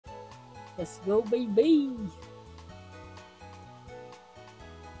Let's go, baby!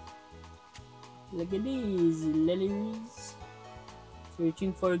 Look at these lilies.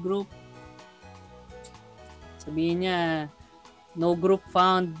 Searching for group. Sabihin niya, no group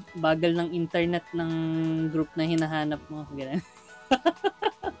found. Bagal ng internet ng group na hinahanap mo. Ganun.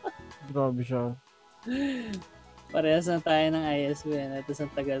 Grabe siya. Parehas na tayo ng ISB. Ito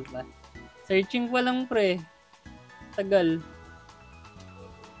sa tagal pa. Searching pa lang, pre. Tagal.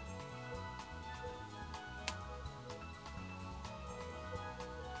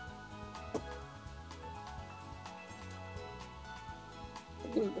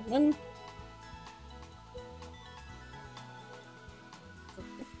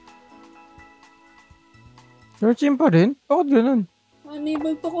 Searching pa rin? Bakit ganun?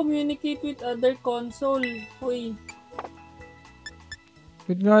 Unable to communicate with other console. Uy.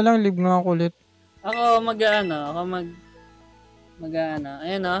 Wait nga lang, live nga ako ulit. Ako mag-ano.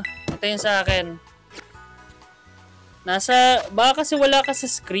 Ayan o. Ito yung sa akin. Baka kasi wala ka sa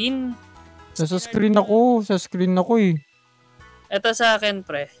screen. Sa screen ako eh. Ito sa akin,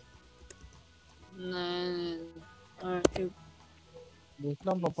 pre. Wait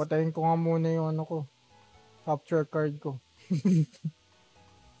lang, papatayin ko nga muna yung ano ko. Capture card ko.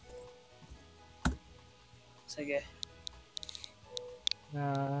 Sige.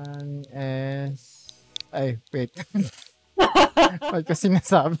 Ay, wait. Ba't kasi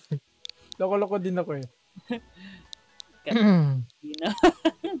nasabi? Loko-loko din ako eh.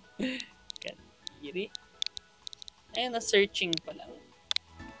 Katiri. Ayan, na-searching pa lang.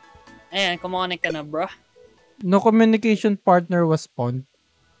 Ayan, kumonek ka na, bro. No communication partner was found.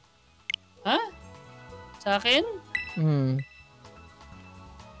 Ha? Sa akin?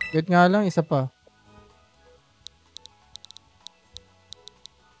 Wait nga lang, isa pa.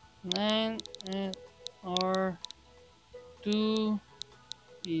 9 or 2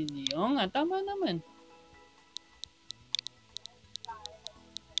 video nga, tama naman.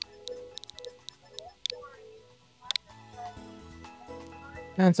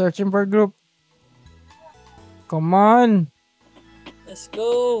 And searching for group. Come on. Let's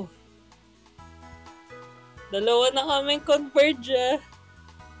go. Dalawa na kaming converge ah.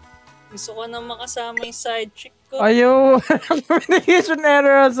 Gusto ko na makasama yung side chick ko. Ayaw. Communication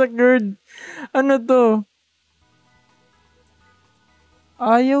error as a girl. Ano to?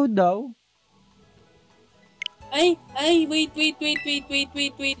 Ayaw daw. Ay,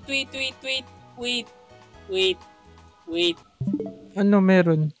 wait. Ano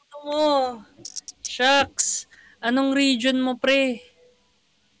meron? Ano mo? Shucks. Anong region mo, pre?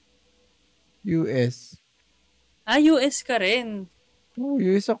 US. US ka rin. Oh,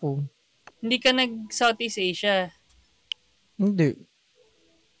 US ako. Hindi ka nag-Southeast Asia. Hindi.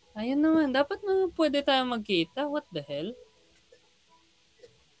 Ayun naman. Dapat na pwede tayo magkita. What the hell?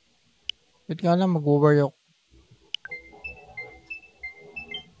 Wait nga lang, mag-work ako.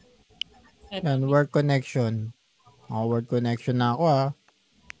 Yan, work connection. Word connection na ako ah.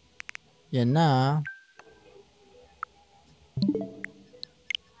 Yan na ah.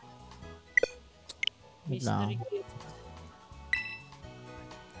 Wait lang.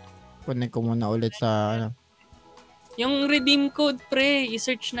 Connect ko muna ulit sa ano. Yung redeem code, pre,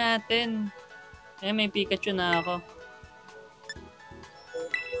 i-search natin. May Pikachu na ako.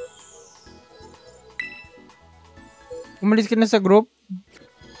 Umalis ka na sa group?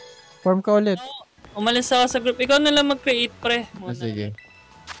 Form ka ulit. Umalis ako sa group. Ikaw na lang mag-create, pre. Sige.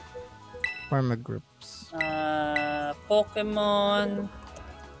 Form a groups. Pokemon.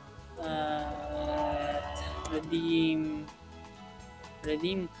 Redeem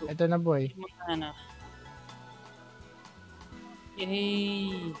code. Ito na, boy. Ano?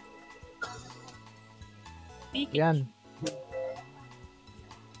 Yay! Pikachu. Yan.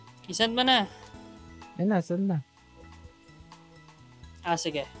 Isan ba na? Yan na, saan na?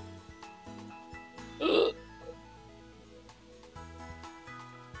 Sige.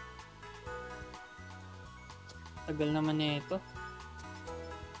 Tagal naman nito.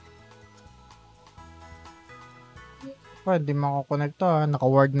 Hindi makakonect to ah.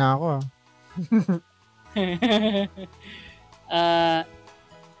 Naka-word na ako ah.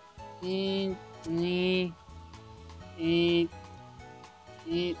 8, 9, 7.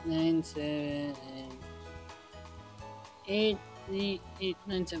 8, 9,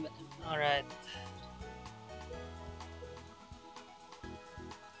 7. Alright.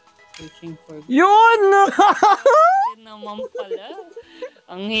 Searching for... Yun! naman pala.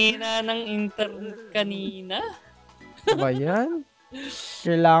 Ang hina ng internet kanina. Ba yan?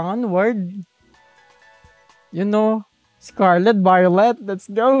 Kailangan word. You know, Scarlet, Violet,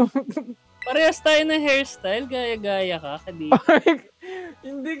 let's go. Parehas tayo ng hairstyle. Gaya-gaya ka, kadi.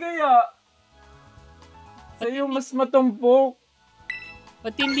 Hindi kaya. Sa'yo mas matumpok.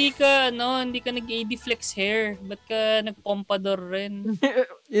 Ba't hindi ka nag-ADFLX hair? Ba't ka nag-pompador rin?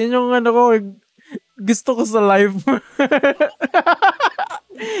 Yan yung ano ko, gusto ko sa live.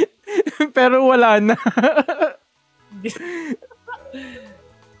 Pero wala na.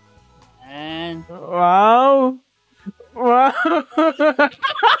 Yan. Wow! Wow!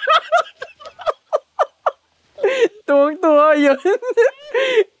 Tuwang-tuwa yun.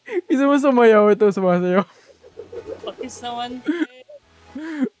 Gusto mo sumayaw? Ito, sumasayaw. Pakis naman.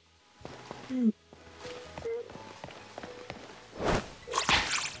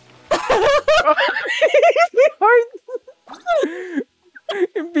 Hard.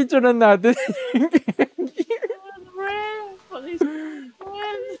 Yung picture na natin. Pakis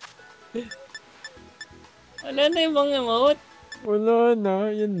naman. Wala na yung mga emote. Wala na,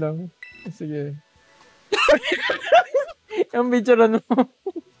 yun lang. Sige. Yung picture mo.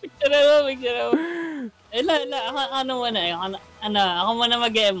 Picture mo. Ako muna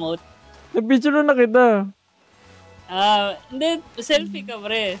mag-emote. Nag-picture na kita. Hindi, selfie ka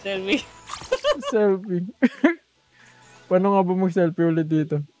pre, selfie. Selfie. Paano nga ba mag-selfie ulit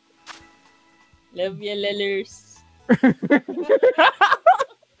dito? Love ya, lelers.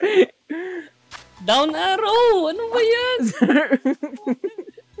 Down arrow! Ano ba yan?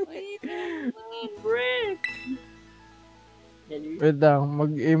 Wait naman, break. Wait lang,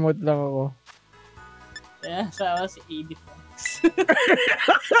 mag-emote lang ako. Kaya sama si ADFLX.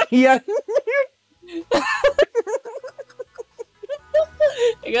 Yan!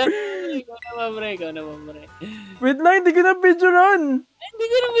 Ikaw naman, pre. Wait lang, hindi ko na picturean. Hindi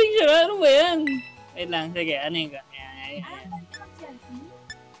ko na picture. Ano ba yan? Wait lang, sige. Ano yung ka? Ayan.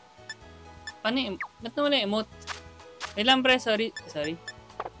 Paano yung... Ba't naman na emote? Wait lang, pre. Sorry.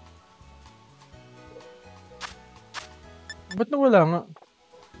 Ba't nawala nga?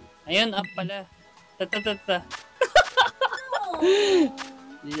 Ayun, up pala. Ta.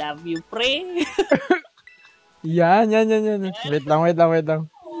 Love you, pre. Yan. Wait lang.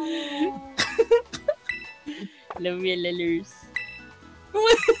 Love you, lelers.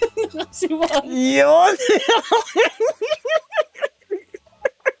 Si Mom. Yun!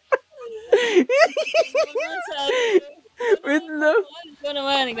 Wait lang.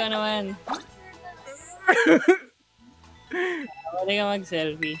 Ikaw naman. Pwede ka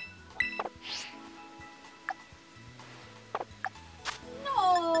mag-selfie. No!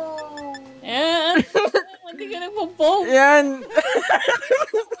 Ayan. Hindi ka nagpo-poke. Yan.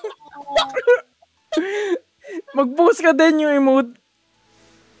 Mag-post ka din yung emote.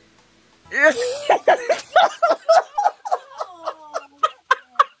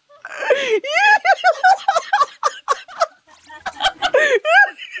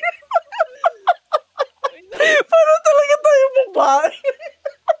 Paano talaga tayo babae?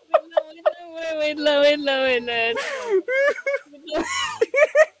 Wait lang.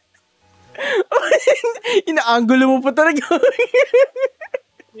 Inaangulo mo pa talaga.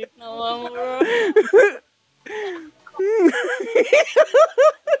 Wait na, mama, bro.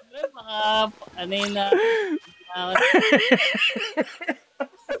 Baka, ano yun na.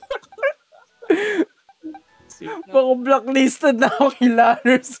 Baka blacklisted na ako kay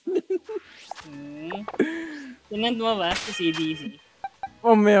Lanners. Tinand mo ba sa CDC?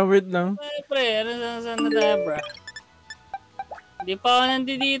 Mamaya, wait lang. Pre, saan na tayo, bro? Hindi pa ako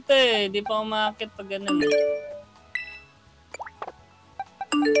nandito eh. Hindi pa ako makakit pag ganun eh.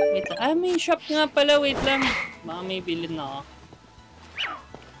 Wait lang. May shop nga pala. Wait lang. Baka may bilhin na ako.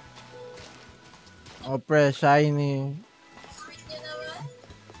 Oh, pre, shiny. Sweet nyo naman.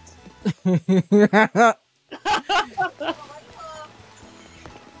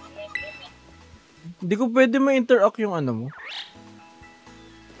 Hindi ko pwede ma-interact yung ano mo.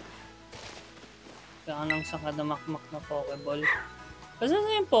 Kaya nang saka na makmak na Pokeball. Basta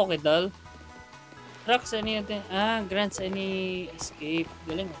na yung Pokédoll? Rocks, ano yun? Grants, any escape.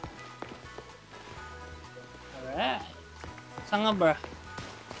 Galing ah. Alright. Saan nga bra?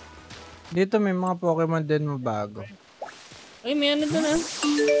 Dito may mga Pokemon din mabago. Ay, may ano doon ah.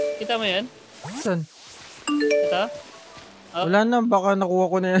 Kita mo yan? Saan? Ito? Oh. Wala na, baka nakuha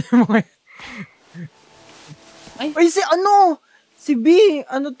ko na yan yung mga... Ay, si ano? Si B,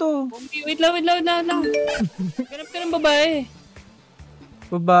 ano to? Wait lang. Ganap ka ng babae.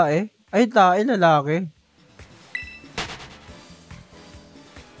 Babae? Ay, lalaki.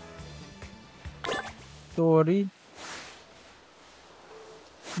 Sorry.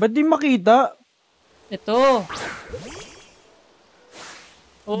 Ba't di makita? Ito.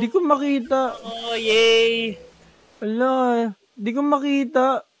 Di ko makita. Oh, yay. Wala, di ko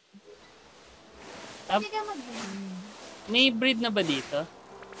makita. Hindi ka mag-breed. May breed na ba dito?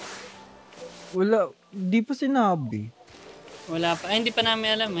 Wala. Di pa sinabi. Wala pa. Ay, hindi pa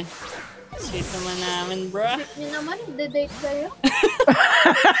namin alam eh. Sweet naman namin, bro. Sweet niyo naman, nagde-date kayo.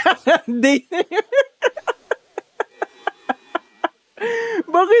 Date na yun.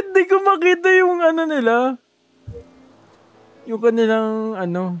 Bakit di ko makita yung ano nila? Yung kanilang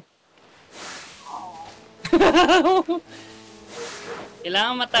ano?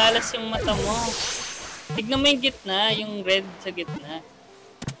 Kailangan matalas yung mata mo. Tignan mo yung gitna, yung red sa gitna.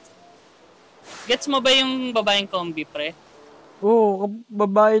 Gets mo ba yung babaeng combi, pre? Oo,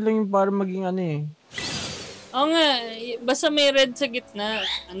 babae lang yung para maging ano eh. Oo nga, basta may red sa gitna.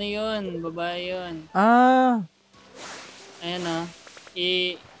 Ano yun? Babae yun. Ah, Ayan o.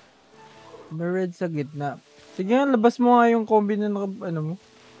 may red sa gitna. Sige nga, labas mo nga yung combi na ano mo.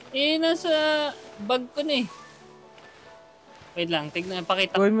 Nasa bag ko na eh. Wait lang, tignan,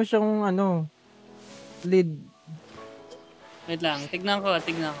 pakita ko. Gawin mo siyang ano, lead. Wait lang, tignan ko.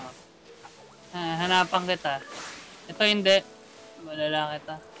 Hanapan kita. Ito hindi. Wala lang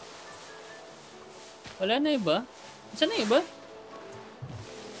kita. Wala na iba? Saan na iba?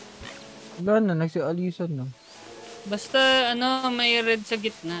 Wala na, nagsialisan na. Basta ano, may red sa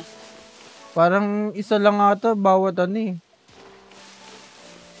gitna. Parang isa lang ata bawat ano eh.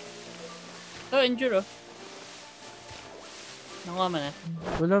 Ito, endure oh. Nakuha mo na.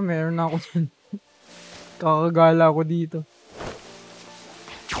 Wala, meron na ako dyan. Kakagala ako dito.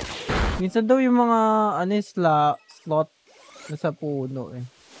 Minsan daw yung mga ano slot nasa puno eh.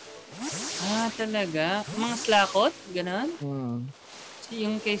 Ah, talaga? Mga slakot? Ganon?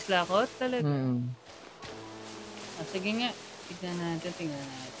 Yung kay slakot? Talaga? Ah, sige nga. Tignan natin.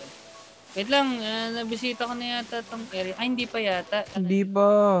 Wait lang, nabisita ko na yata tong area. Ay, hindi pa yata. Hindi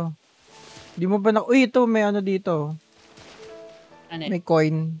pa. Hindi mo ba na... Uy, ito, may ano dito. Ano? May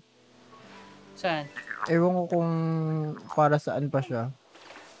coin. Saan? Ewan ko kung para saan pa siya.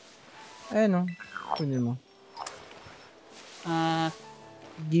 Ayan o. Kunin mo.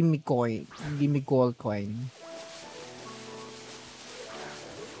 Gimme coin. Gimme gold coin.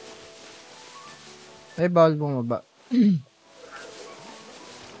 Ay, bawal bumaba.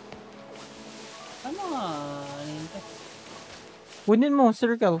 Ano nga? Ano yun to? Kunin mo,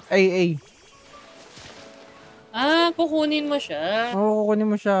 circle. Ay. Ah, kukunin mo siya. Oo, kukunin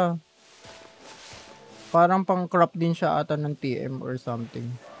mo siya. Parang pang crop din siya ata ng TM or something.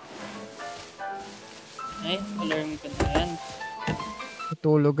 Ay, alarm ko na yan.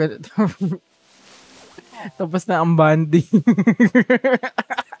 Tulog ka. Tapos na ang banding.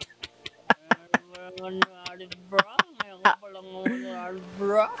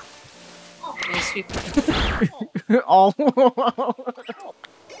 Oh.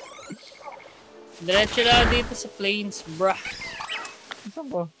 Diretso lang dito sa plains, bruh. Saan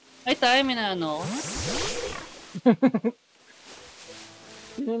ba? Ay, tayo, may naano.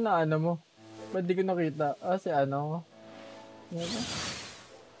 Sino na ano mo? Ba't di ko nakita? Ah, si ano? Ano?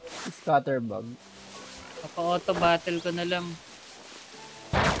 Scatterbug. Papa-auto battle ko na lang.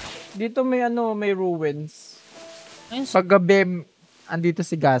 Dito may ano, may ruins. Ayun, Paggabi, andito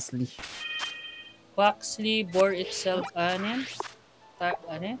si Gasly. Waxley bore itself, ano yan?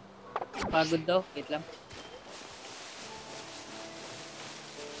 Ano yan? Pagod daw, wait lang.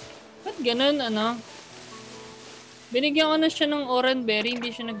 Ba't ganun, ano? Binigyan ko na siya ng orange berry,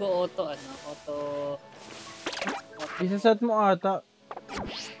 hindi siya nag-auto, ano? Auto... Isasat mo ata.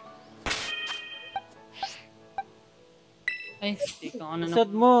 Ay, hindi ko ano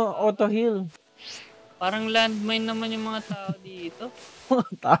Isasat mo, auto heal. Parang landmine naman yung mga tao dito.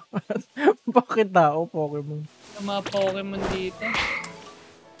 Tapas. Bakit tao, Pokemon? Yung mga Pokemon dito.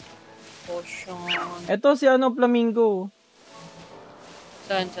 Potion. Ito si ano, Flamingo.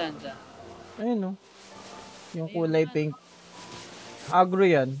 Saan? Ayun o. Yung kulay pink. Agro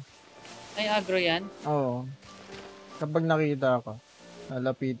yan. Ay, agro yan? Oo. Kapag nakita ka,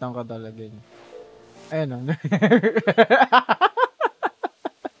 lalapitan ka talaga niya. Ayun o.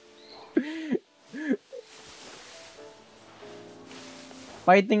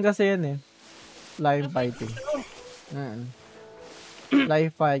 Fighting kasi yan eh. Live fighting.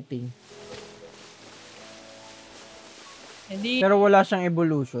 Live fighting. Hindi. Pero wala siyang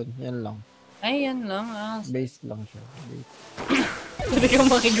evolution. Yan lang. Ay, yan lang. Ah. Base lang siya. Base. Hindi ka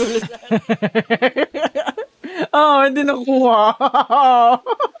makigulo sa akin. Hindi nakuha.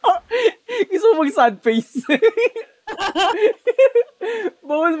 Gusto mo mag-sad face.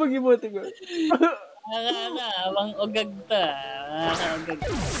 Bawal mag-emote ko. Abang ogag ta. Ogag.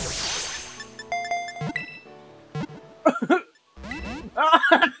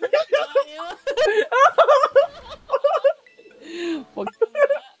 Huwag ka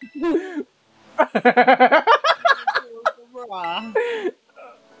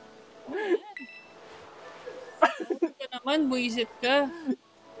naman, buisit ka.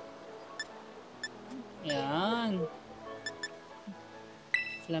 Yan.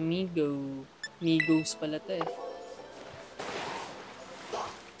 Flamigo. Migos pala to eh.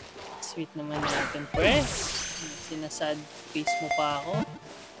 Sweet naman natin, pre. Sinasad face mo pa ako.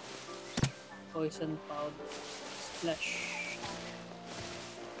 Poison powder. Splash.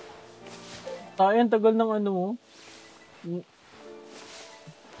 Tayo, ang tagal ng ano mo.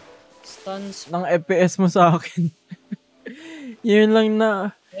 Stuns. Ng FPS mo sa akin. Yun lang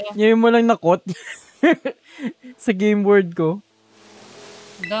na, yun mo lang na-quote. Sa game word ko.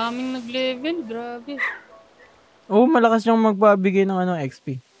 Daming nag-level, grabe. Oo, malakas siyang magbabigay ng ano,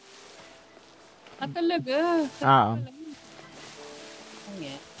 XP. Ah, talaga? Ah.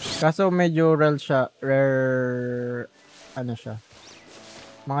 Okay. Kaso medyo rare, ano siya.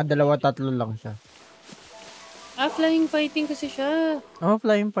 Mga 2-3 lang siya. Ah, flying fighting kasi siya. Oh,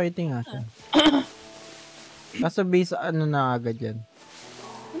 flying fighting nga siya. Kaso base ano na agad yan.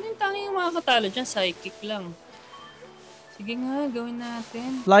 Ano yung tanging makakatalo dyan? Psychic lang. Sige nga, gawin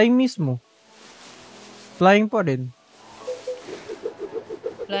natin. Flying mismo. Flying pa rin.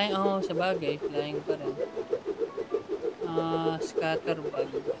 Flying, sa bagay. Flying pa rin. Scatterbug.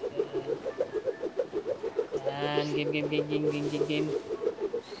 Yan. Game.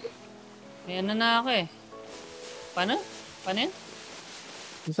 May ano na ako eh. Paano? Paano yan?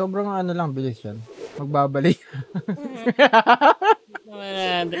 Sobrang ano lang, bilis yan. Magbabalik.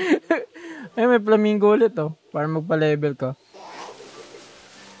 Ay, may flamingo ulit oh. Para magpa-level ka.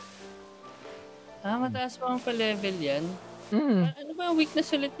 Mataas pa ang pa-level yan. Mm. Ano ba ang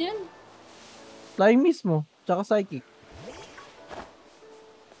weakness ulit yan? Flying mismo. Tsaka psychic.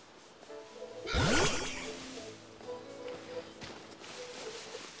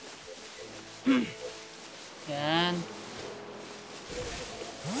 Yan.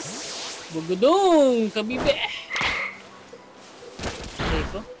 Bugudong! Kabibe! Okay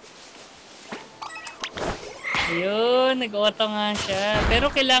ko. Ayun, nag-auto nga siya. Pero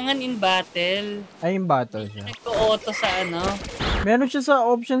kailangan in battle. Ay, yung battle siya. Nag-auto sa ano. Meron siya sa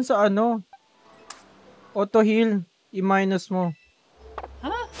option sa ano. Auto heal. I-minus mo.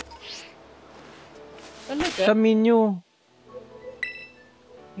 Ha? Talaga? Sa menu.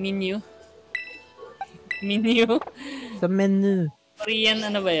 Menu? Menu? Sa menu. Korean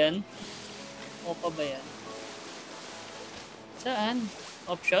ano ba yan? Opa ba yan? Saan?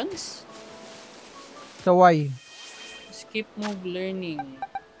 Options? Sa Y. Skip move learning.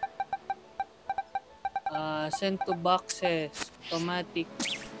 Send to boxes. Automatic.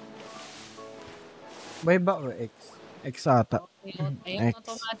 Y ba o X? X ata. Ayun, X.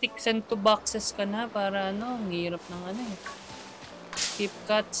 automatic send to boxes ka na para ano, ang hirap ng ano eh. Skip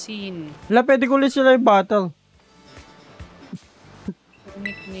cutscene. Wala, pwede ko ulit sila yung battle.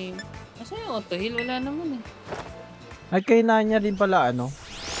 Nickname. Kasi yung auto heal, wala naman eh. Ay, kailangan niya rin pala ano.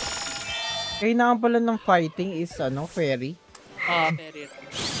 Kailangan pala ng fighting is ano, fairy. Fairy.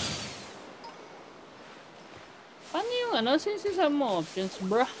 Paano yung ano, since mo options,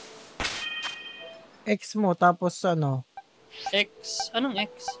 bruh? X mo, tapos ano, X, anong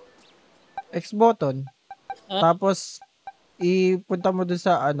X? X button. Tapos, ipunta mo dun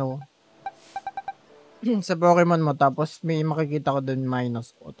sa ano, sa Pokemon mo, tapos may makikita ko dun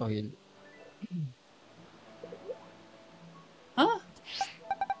minus auto heal. Ha?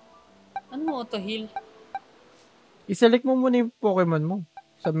 Ano auto heal? I-select mo muna yung Pokemon mo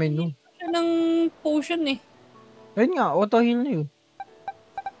sa menu. Siya ng potion eh. Ayun nga, auto heal na yun.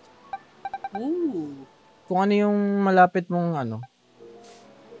 Ooh. Kung ano yung malapit mong ano.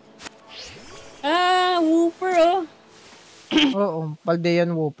 Wooper oh. Oo,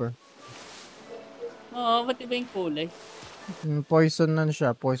 Paldean Whooper. Oo, ba't iba yung kulay? Poison na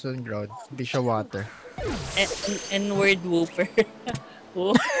siya, poison ground. Hindi siya water. N-word Wooper.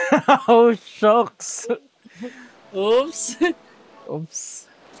 Oh. Oh, shocks! Oops. Oops.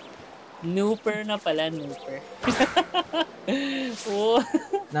 Nooper na pala, Nooper. Oh.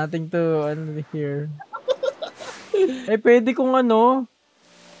 Nothing to, ano, here. Eh, pwede kung ano.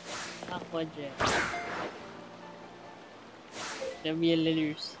 Aqua Gem.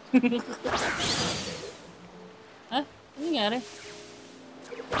 Javelers. Ha? Ano nangyari?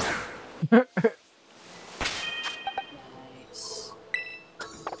 Nice.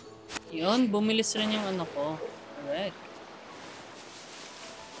 Yun, bumilis rin yung ano ko. Alright.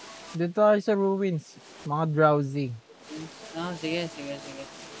 Dito tayo sa ruins. Mga drowsy. Sige.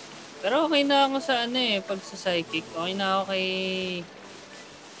 Pero okay na ako sa ano eh, pag sa psychic. Okay na ako kay...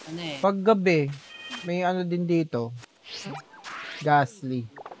 Ano eh. Pag gabi, may ano din dito. Ghastly.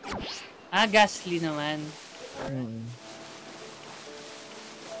 Ghastly naman.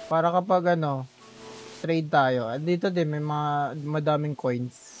 Para kapag ano, Trade tayo. At dito din, may mga madaming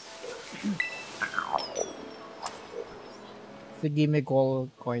coins. Sige, may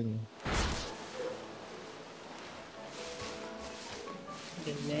gold coin.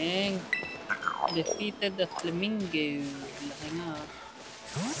 Galing. Defeated the flamingo. Laki nga.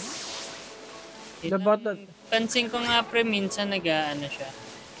 Pansin ko nga pre, minsan nag-ano siya.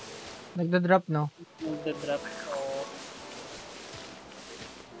 Nagda-drop, no? Nagda-drop. Oo.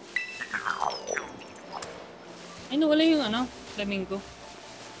 Ay, nawala yung ano, flamingo.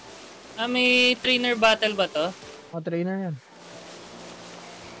 Ah, may trainer battle ba to? O, trainer yan.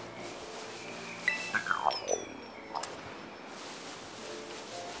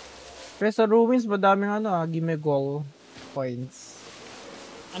 Pero sa ruins, madaming ano gimme gold coins.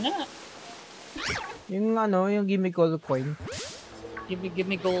 Ano? Yung ano, yung gimme gold coin. Give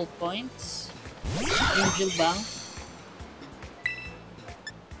me gold points. Angel Bank.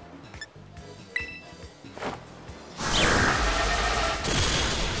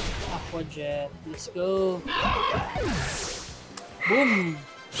 Aqua Jet. Let's go. Boom!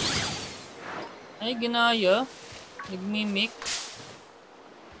 Ay, ginaya. Nagmimik.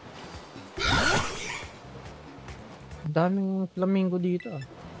 Daming flamingo dito ah.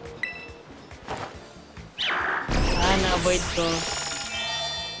 Ah, na-avoid ko.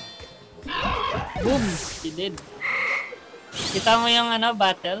 Boom! He did. Kita mo yung ano,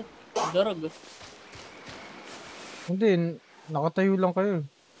 battle? Dorog. Hindi, nakatayo lang kayo.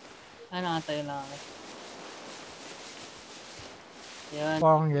 Ah, nakatayo lang ako. Yan.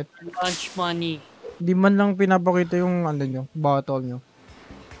 Pangit. Launch money. Di man lang pinapakita yung ano nyo, battle nyo.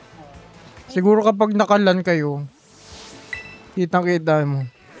 Siguro kapag nakalan kayo, kitang-kita mo.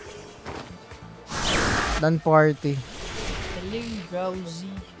 Dan party. Hello,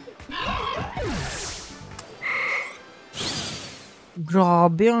 drowsy.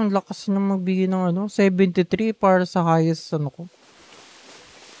 Grabe, ang lakas na magbigay ng ano, 73 para sa highest ano ko.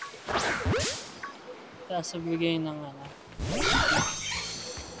 Tapos bigay ng ano.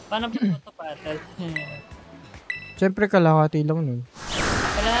 Paano ba ito battle? Siyempre kalahati lang nun.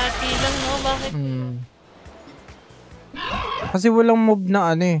 Kalahati lang, no? Bakit? Kasi walang move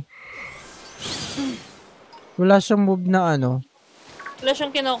na ano eh. Wala siyang move na ano. Wala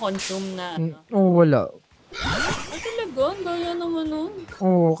siyang kinoconsume na ano. Oo, wala. Ah, talaga? Ang daya naman nun.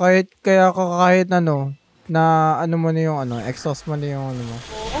 Oo, kahit ano, na ano mo na yung ano, exhaust mo na yung ano mo.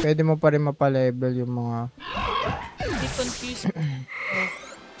 Pwede mo pa rin mapa-level yung mga... Hindi confused.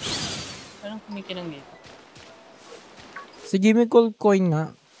 Parang kumikinang dito. Sige, may gold coin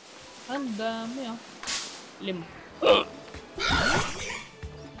nga. Ang dami ah.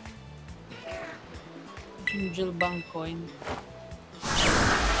 Angel Bank coin.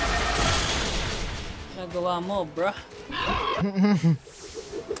 Nagawa mo, bruh.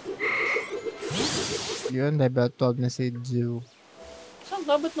 Yun, level 12 na si Jew. Saan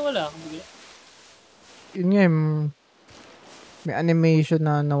ka? Ba't nawala ako bigla? Yun nga, may animation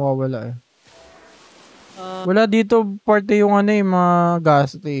na nawawala eh. Wala dito parte yung ano eh, mga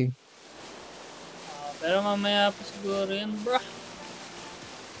gas eh. Pero mamaya pa siguro yan, bruh.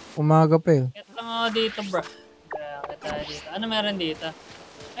 Umaga pa eh. Kaya lang ako dito, bruh. Kaya tayo dito. Ano meron dito?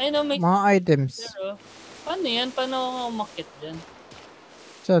 Ayun o, may... Mga items. Pero, paano yan? Paano ako umakit dyan?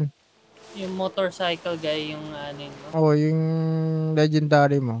 Saan? Yung motorcycle guy, yung ano yun, no? Oo, yung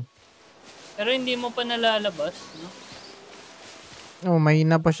legendary mo. Pero hindi mo pa nalalabas, no? Oo,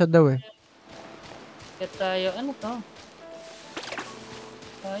 mahina pa siya daw eh. Kaya tayo, ano to?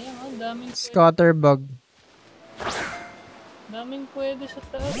 Sayang, daming Scatterbug. daming pwede sa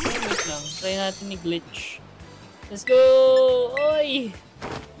taas. Oh, wait lang, try natin i-glitch. Let's go! Oy!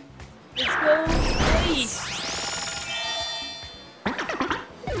 Let's go! Oy!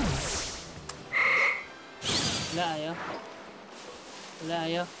 Wala ayaw. Wala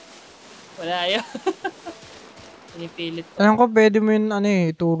ayaw. Wala ayaw. Pinipilit ko. Alam ko pwede mo yun ano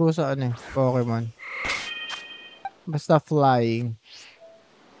eh, ituro sa ano eh, Pokemon. Basta flying.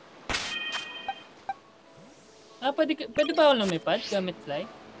 Ah, pwede ba ako lumipad gamit fly?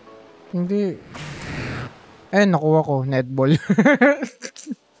 Hindi. Eh, nakuha ko, netball.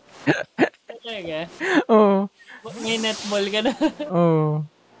 Talaga? Oo. May netball ka na. Oo.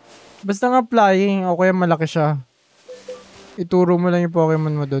 Basta nga flying, o kaya malaki siya. Ituro mo lang yung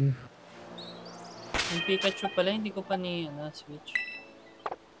Pokemon mo dun. Yung Pikachu pala, hindi ko pa switch.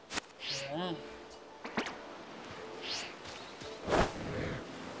 Ayan.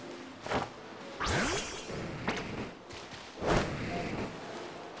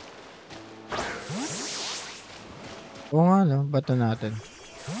 Oo nga, no? Bato natin.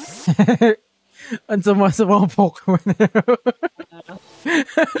 Ang sama sa mga Pokemon.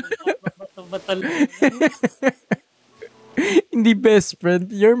 Bato talaga. Hindi best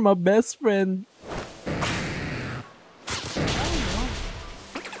friend. You're my best friend.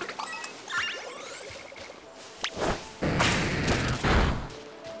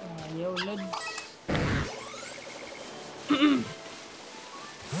 Ayaw, Lods.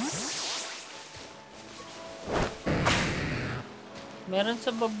 Meron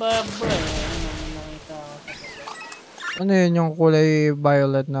sa baba, bro. Ano nakita ko sa baba. Ano yun yung kulay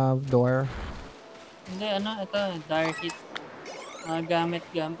violet na door? Hindi, ito, dark hit. Gamit.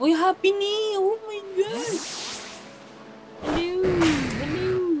 Uy, happy ni! Oh my God! Hello!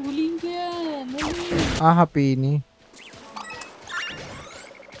 Huliin ko yan! Hello! Happy ni.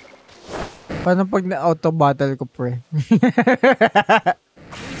 Paano pag na-auto battle ko, pre?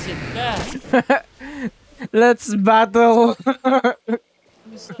 Visit ka! Let's battle!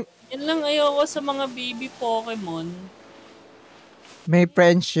 Yan lang ayoko sa mga baby Pokemon. May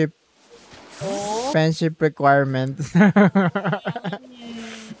friendship. Oo. Friendship requirement.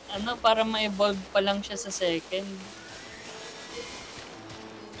 Para ma-evolve pa lang siya sa second.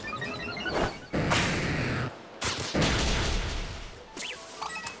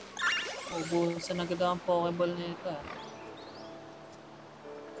 Ubusan agad ang Pokeball nito.